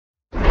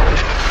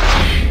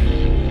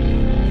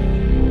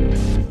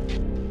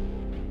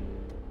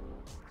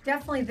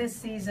Definitely this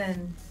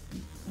season,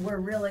 we're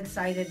real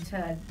excited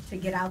to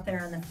get out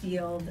there on the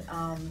field.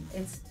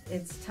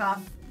 It's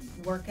tough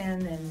working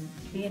and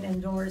being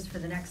indoors for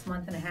the next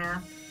month and a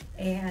half,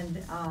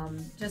 and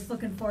just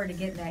looking forward to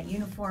getting that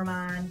uniform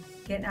on,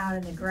 getting out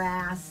in the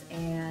grass,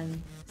 and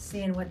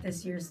seeing what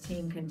this year's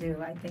team can do.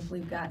 I think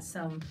we've got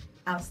some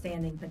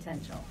outstanding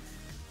potential.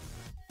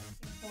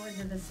 Looking forward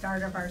to the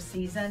start of our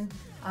season.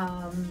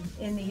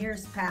 In the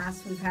years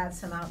past, we've had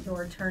some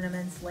outdoor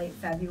tournaments late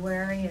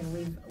February,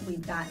 and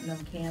we've gotten them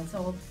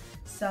canceled.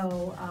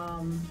 So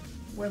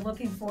we're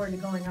looking forward to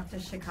going up to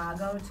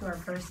Chicago to our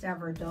first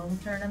ever dome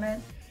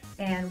tournament,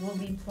 and we'll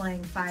be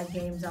playing 5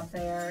 games up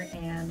there.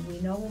 And we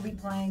know we'll be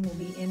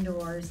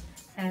indoors,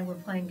 and we're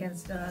playing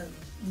against the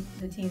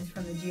teams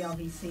from the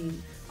GLVC.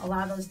 A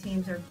lot of those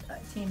teams are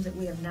teams that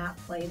we have not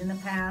played in the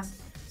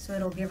past, so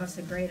it'll give us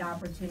a great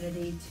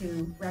opportunity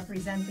to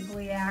represent the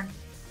GLIAC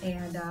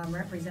and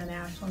represent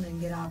Ashland and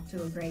get off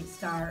to a great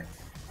start.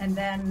 And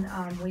then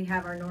we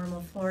have our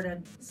normal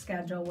Florida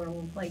schedule where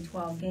we'll play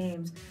 12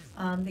 games.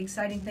 The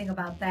exciting thing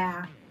about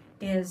that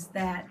is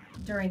that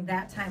during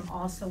that time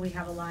also we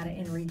have a lot of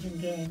in-region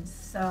games.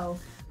 So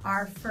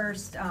our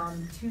first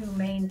 2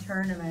 main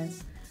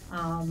tournaments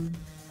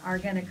are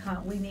going to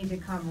come, we need to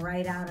come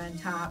right out on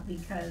top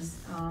because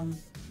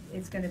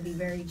it's going to be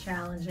very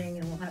challenging,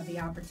 and we'll have the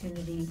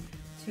opportunity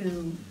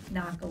to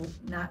knock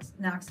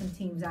some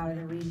teams out of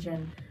the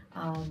region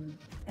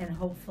and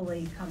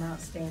hopefully come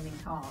out standing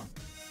tall.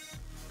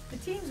 The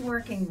team's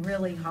working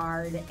really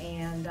hard,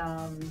 and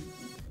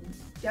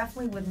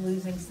definitely with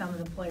losing some of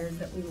the players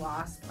that we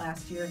lost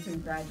last year through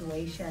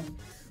graduation,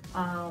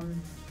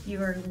 you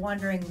were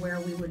wondering where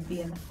we would be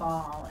in the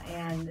fall,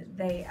 and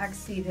they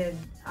exceeded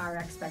our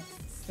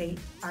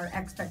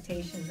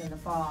expectations in the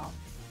fall.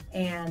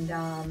 And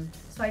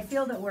so I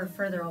feel that we're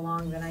further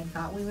along than I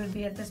thought we would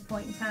be at this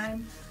point in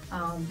time.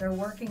 They're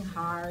working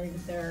hard,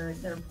 they're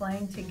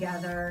playing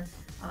together,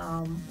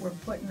 we're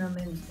putting them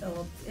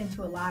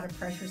into a lot of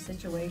pressure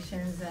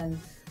situations, and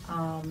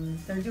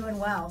they're doing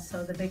well.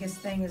 So the biggest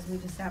thing is we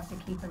just have to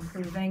keep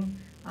improving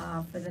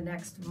for the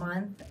next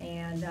month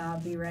and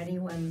be ready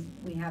when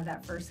we have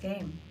that first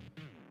game.